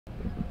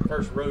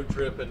first road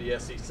trip in the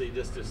SEC.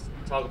 Just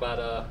talk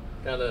about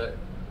kind of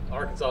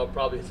Arkansas,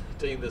 probably a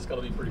team that's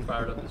going to be pretty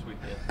fired up this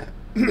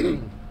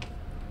weekend.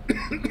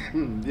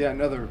 Yeah,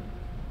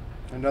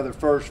 another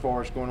first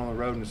for us going on the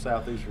road in the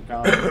Southeastern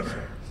Conference.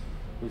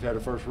 We've had a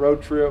first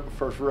road trip,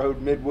 first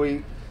road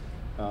midweek,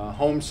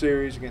 home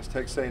series against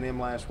Texas A&M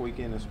last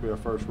weekend. This will be our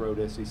first road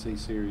SEC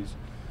series.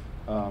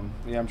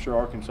 Yeah, I'm sure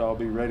Arkansas will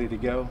be ready to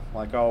go,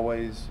 like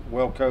always,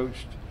 well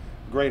coached,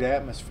 great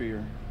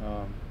atmosphere.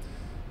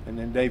 And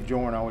then Dave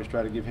Jordan, I always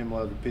try to give him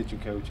love, the pitching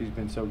coach. He's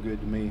been so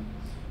good to me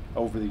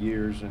over the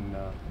years and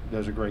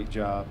does a great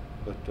job.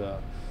 But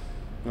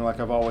you know, like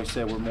I've always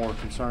said, we're more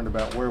concerned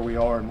about where we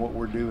are and what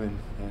we're doing,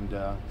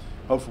 and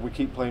hopefully we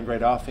keep playing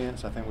great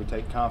offense. I think we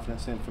take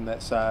confidence in from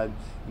that side,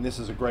 and this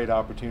is a great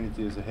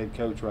opportunity as a head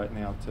coach right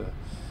now to,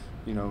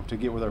 you know, to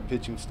get with our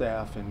pitching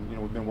staff. And you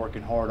know, we've been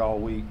working hard all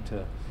week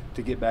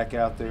to get back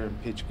out there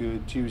and pitch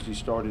good. Tuesday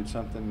started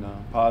something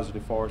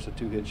positive for us, a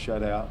 2-hit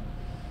shutout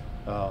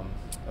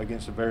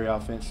against a very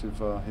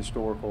offensive,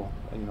 historical,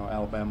 you know,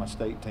 Alabama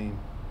State team,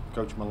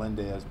 Coach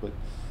Melendez. But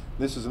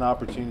this is an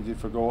opportunity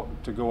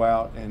to go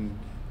out and,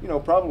 you know,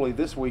 probably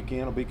this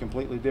weekend will be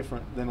completely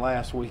different than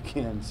last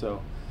weekend.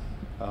 So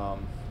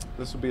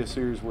this will be a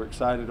series we're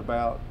excited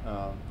about.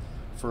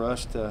 For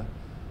us to,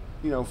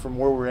 you know, from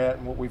where we're at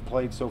and what we've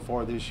played so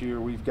far this year,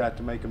 we've got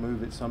to make a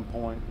move at some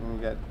point.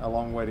 We've got a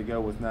long way to go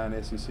with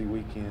 9 SEC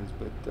weekends,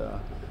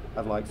 but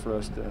I'd like for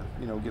us to,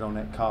 you know, get on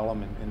that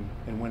column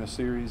and win a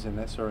series, and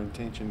that's our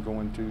intention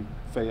going to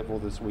Fayetteville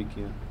this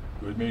weekend.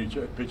 Would it mean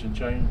pitching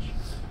change?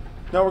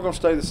 No, we're going to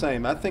stay the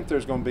same. I think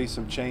there's going to be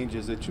some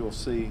changes that you'll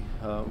see.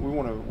 We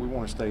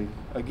want to stay,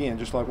 again,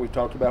 just like we've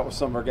talked about with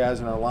some of our guys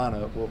in our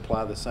lineup. We'll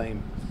apply the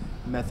same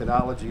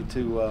methodology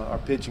to our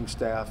pitching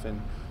staff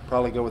and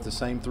probably go with the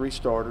same 3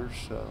 starters.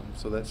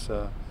 So that's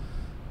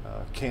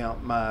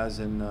Camp, Mize,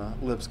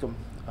 and Lipscomb.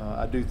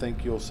 I do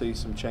think you'll see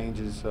some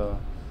changes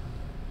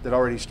that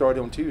already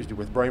started on Tuesday.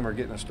 With Bramer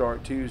getting a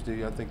start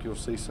Tuesday, I think you'll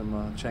see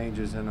some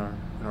changes in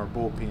our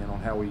bullpen on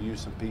how we use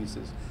some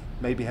pieces.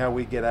 Maybe how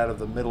we get out of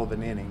the middle of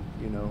an inning,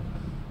 you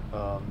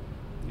know.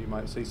 You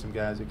might see some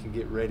guys that can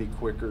get ready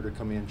quicker to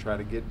come in and try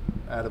to get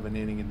out of an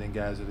inning, and then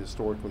guys that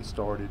historically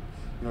started.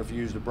 You know, if you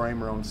used a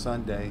Bramer on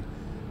Sunday,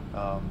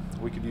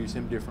 we could use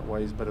him different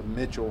ways, but a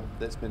Mitchell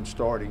that's been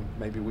starting,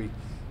 maybe we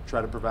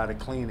try to provide a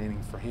clean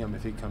inning for him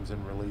if he comes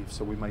in relief.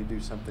 So we may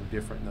do something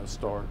different in those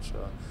starts.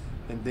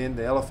 And then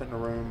the elephant in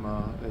the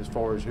room, as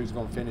far as who's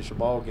going to finish a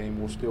ball game,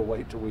 we'll still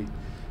wait till we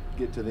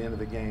get to the end of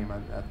the game.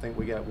 I think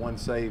we got 1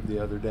 save the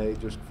other day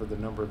just for the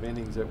number of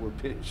innings that were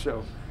pitched.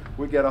 So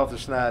we got off the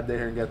snide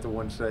there and got the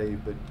 1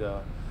 save.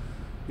 But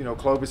you know,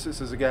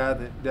 Klobuchar is a guy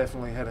that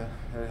definitely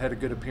had a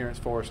good appearance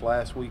for us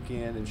last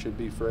weekend and should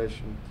be fresh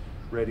and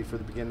ready for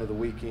the beginning of the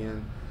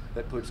weekend.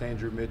 That puts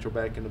Andrew Mitchell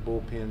back in the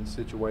bullpen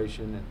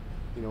situation, and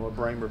you know, a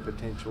Bramer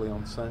potentially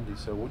on Sunday.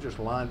 So we'll just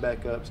line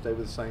back up, stay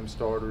with the same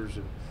starters,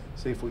 and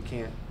see if we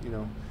can't, you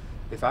know,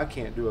 if I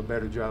can't do a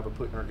better job of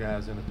putting our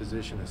guys in a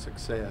position of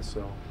success.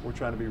 So we're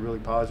trying to be really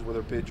positive with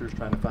our pitchers,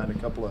 trying to find a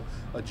couple of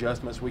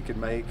adjustments we can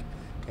make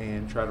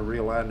and try to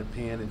realign the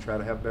pen and try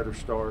to have better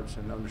starts,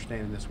 and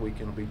understanding this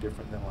weekend will be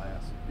different than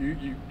last.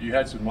 You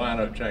had some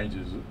lineup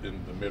changes in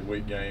the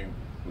midweek game.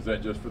 Was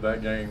that just for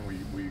that game?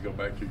 Will you go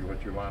back to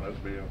what your lineup's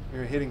been? You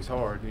know, hitting's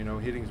hard. You know,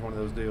 hitting's one of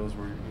those deals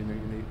where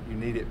you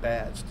need at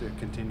bats to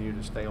continue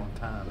to stay on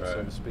time, right,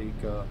 so to speak.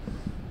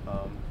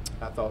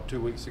 I thought 2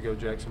 weeks ago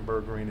Jackson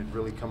Bergreen had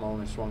really come on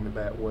and swung the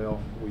bat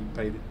well. We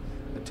paid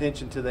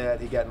attention to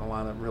that. He got in the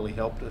lineup and really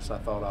helped us, I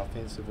thought,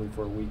 offensively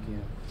for a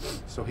weekend.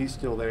 So he's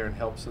still there and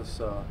helps us.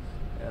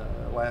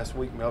 Last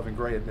week Melvin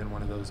Gray had been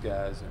one of those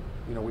guys, and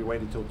you know, we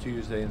waited till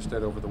Tuesday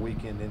instead over the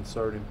weekend to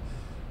insert him.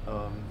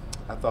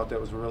 I thought that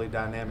was a really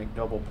dynamic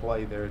double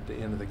play there at the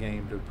end of the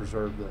game to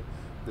preserve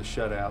the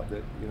shutout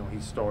that, you know,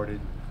 he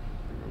started.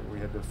 We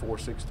had the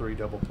 4-6-3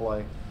 double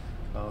play.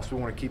 So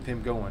we want to keep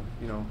him going.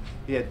 You know,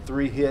 he had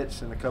 3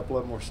 hits and a couple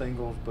of them were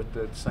singles, but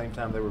at the same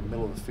time they were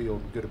middle of the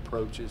field, good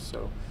approaches.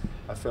 So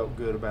I felt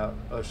good about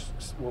us,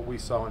 what we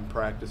saw in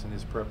practice and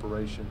his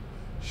preparation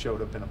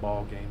showed up in a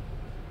ball game.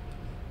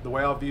 The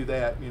way I view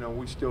that, you know,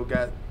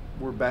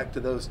 we're back to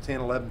those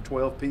 10, 11,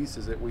 12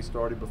 pieces that we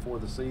started before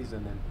the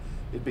season, and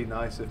it'd be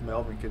nice if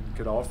Melvin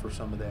could offer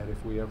some of that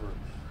if we ever,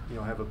 you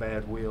know, have a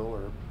bad wheel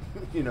or,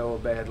 you know, a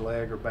bad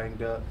leg or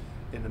banged up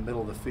in the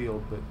middle of the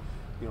field. But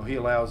you know, he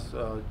allows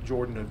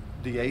Jordan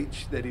to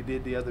DH that he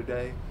did the other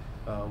day.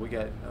 We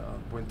got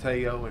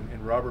Buenteo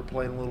and Robert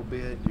playing a little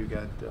bit. You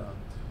got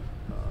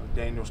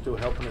Daniel still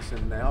helping us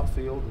in the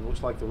outfield. It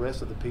looks like the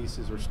rest of the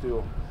pieces are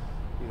still,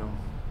 you know,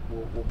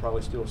 we'll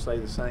probably still stay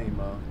the same.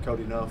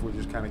 Cody Nuff, we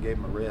just kind of gave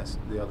him a rest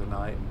the other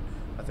night. And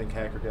I think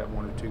Hacker got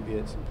 1 or 2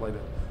 hits and played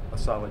a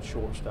solid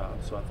shortstop.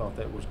 So I thought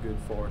that was good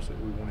for us, that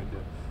we wanted to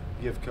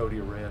give Cody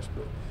a rest.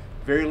 But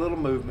very little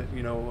movement,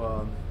 you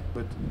know.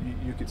 But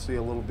you could see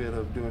a little bit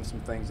of doing some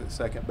things at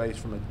second base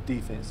from a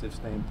defensive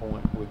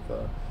standpoint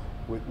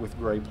with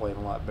Gray playing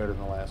a lot better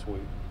than last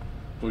week.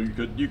 So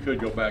you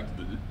could go back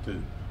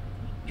to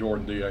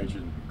Jordan DH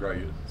and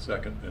Gray at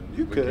second and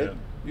you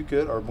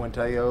could or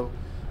Buenteo.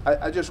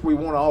 we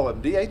want all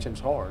of them. DHing's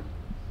hard.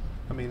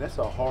 I mean, that's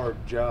a hard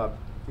job.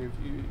 You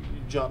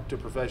jump to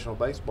professional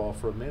baseball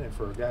for a minute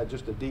for a guy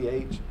just a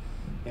DH,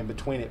 and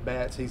between at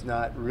bats, he's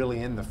not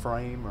really in the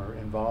frame or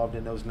involved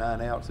in those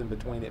 9 outs in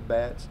between at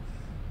bats.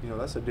 You know,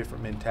 that's a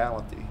different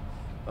mentality.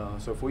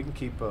 So if we can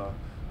keep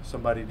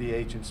somebody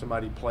DH and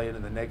somebody playing,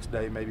 and the next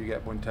day maybe you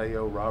got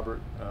Buenteo, Robert.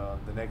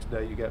 The next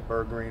day you got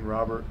Bergreen,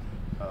 Robert.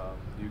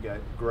 You got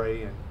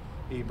Gray and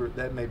Ebert.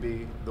 That may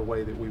be the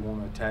way that we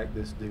want to attack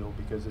this deal,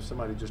 because if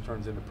somebody just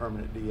turns into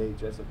permanent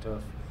DH, that's a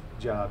tough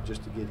job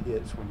just to get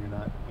hits when you're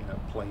not,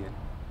 playing.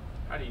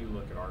 How do you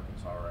look at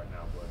Arkansas right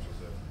now, Butch?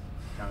 Is it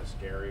kind of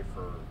scary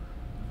for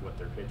what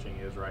their pitching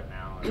is right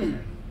now,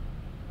 and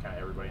kind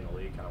of everybody in the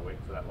league kind of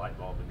waiting for that light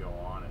bulb to go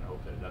on and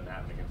hope that it doesn't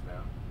happen against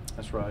them?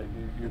 That's right.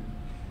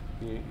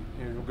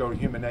 You go to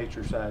human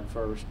nature side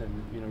first,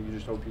 and you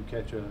just hope you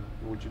catch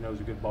what you know is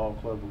a good ball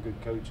club with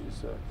good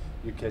coaches.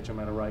 You catch them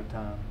at the right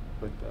time,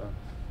 but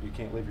you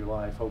can't live your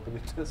life hoping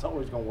it's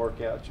always going to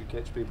work out. You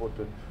catch people at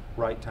the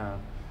right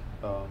time.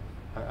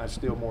 I'm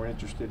still more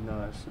interested in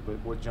us, but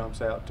what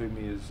jumps out to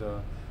me is,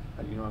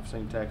 I've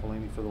seen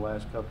Taccolini for the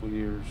last couple of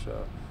years.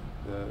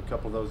 A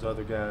couple of those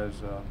other guys,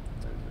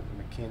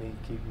 Keaton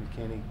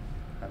McKinney.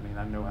 I mean,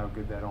 I know how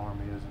good that arm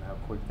is and how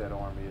quick that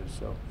arm is,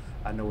 so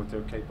I know what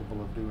they're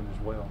capable of doing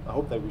as well. I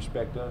hope they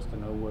respect us to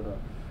know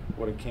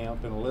what a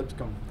Camp and a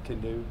Lipscomb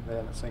can do. They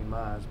haven't seen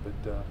mine, but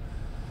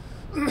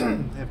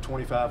they have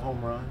 25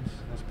 home runs.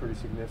 That's pretty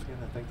significant.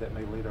 I think that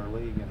may lead our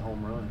league in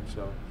home runs.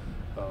 So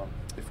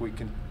if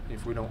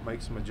we don't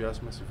make some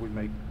adjustments, if we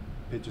make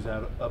pitches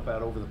up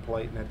out over the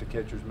plate and at the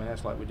catcher's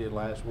mask like we did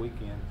last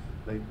weekend,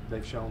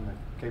 they've shown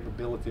the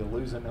capability of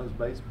losing those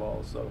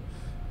baseballs. So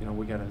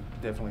we got to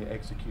definitely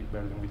execute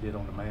better than we did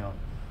on the mound.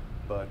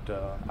 But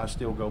I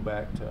still go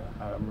back to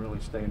I'm really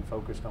staying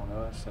focused on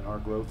us and our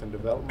growth and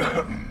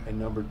development. And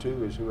number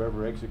 2 is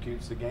whoever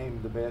executes the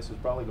game the best is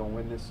probably going to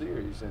win this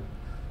series. And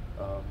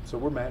so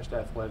we're matched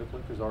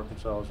athletically because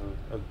Arkansas is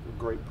a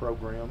great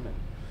program and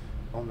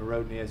on the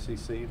road in the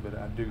SEC. But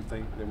I do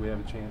think that we have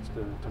a chance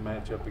to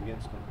match up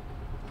against them.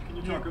 Can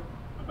you talk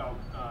about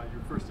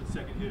your first and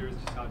second hitters,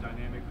 just how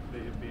dynamic they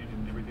have been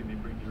and everything they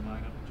bring to your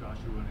lineup,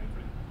 Joshua and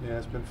Anthony? Yeah,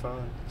 it's been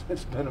fun.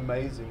 It's been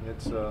amazing.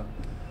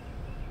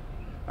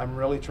 I'm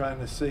really trying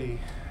to see,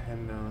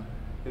 and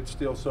it's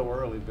still so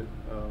early, but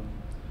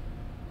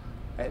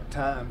at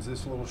times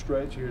this little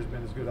stretch here has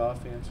been as good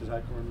offense as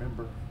I can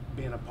remember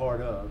being a part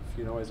of.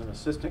 As an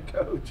assistant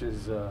coach,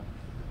 as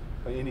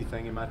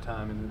anything in my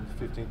time in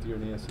the 15th year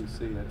in the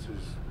SEC, that's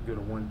as good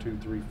a 1, 2,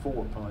 3,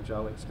 4 punch.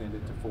 I'll extend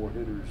it to 4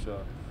 hitters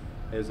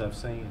as I've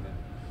seen.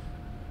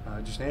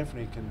 And just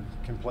Anthony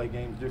can play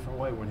games a different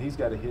way. When he's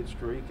got a hit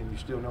streak and you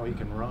still know he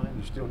can run,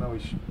 you still know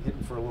he's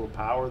hitting for a little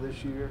power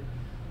this year.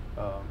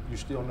 You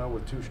still know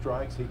with 2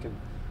 strikes he can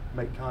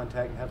make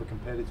contact and have a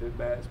competitive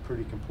bat. It's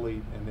pretty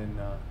complete. And then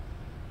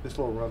this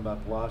little run by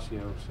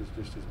Palacios is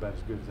just as bad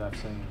as good as I've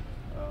seen.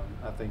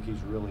 I think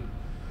he's really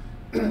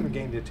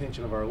gained the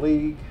attention of our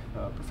league,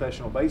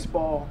 professional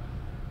baseball,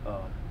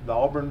 the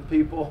Auburn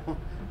people.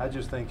 I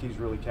just think he's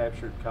really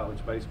captured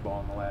college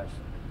baseball in the last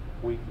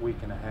week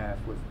and a half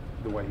with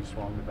the way he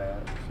swung the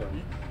bat. So,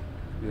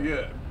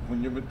 yeah,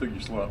 when you went through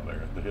your slump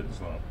there, the hitting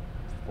slump,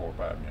 4 or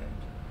 5 games,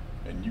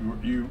 and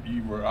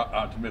you were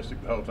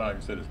optimistic the whole time.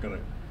 You said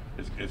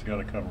it's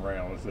gonna come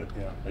around. Is it?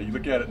 Yeah. You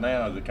look at it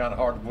now. Is it kind of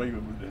hard to believe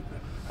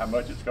how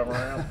much it's come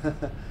around?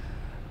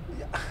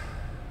 Yeah.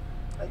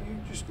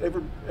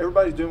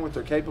 Everybody's doing what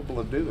they're capable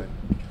of doing,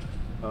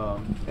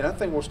 and I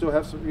think we'll still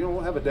have some. We'll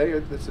have a day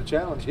that's a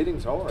challenge.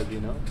 Hitting's hard,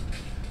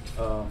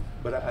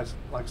 but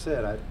like I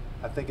said,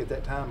 I think at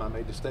that time I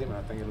made the statement.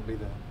 I think it'll be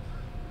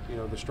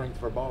the strength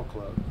of our ball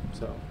club.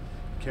 So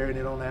carrying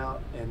it on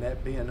out and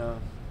that being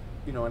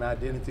an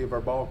identity of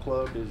our ball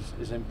club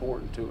is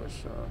important to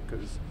us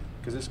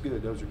because it's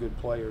good. Those are good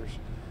players.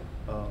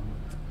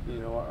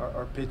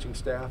 Our pitching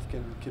staff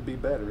can be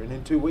better, and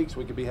in 2 weeks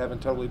we could be having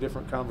totally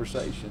different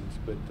conversations.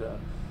 But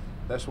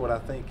that's what I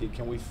think.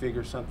 Can we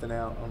figure something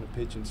out on the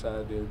pitching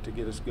side to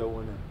get us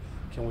going, and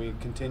can we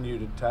continue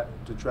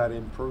to try to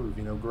improve?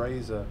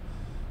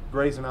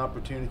 Gray's an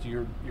opportunity.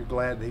 You're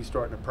glad that he's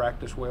starting to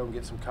practice well and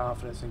get some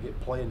confidence and get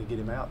playing to get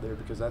him out there,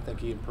 because I think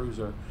he improves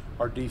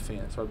our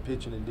defense. Our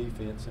pitching and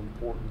defense is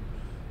important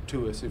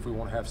to us if we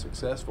want to have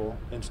successful,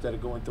 instead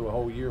of going through a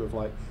whole year of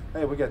like,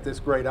 hey, we got this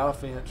great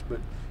offense, but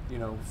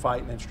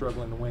fighting and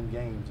struggling to win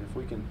games. If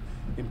we can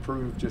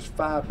improve just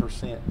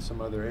 5% in some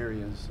other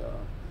areas,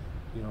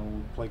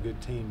 we'll play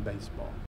good team baseball.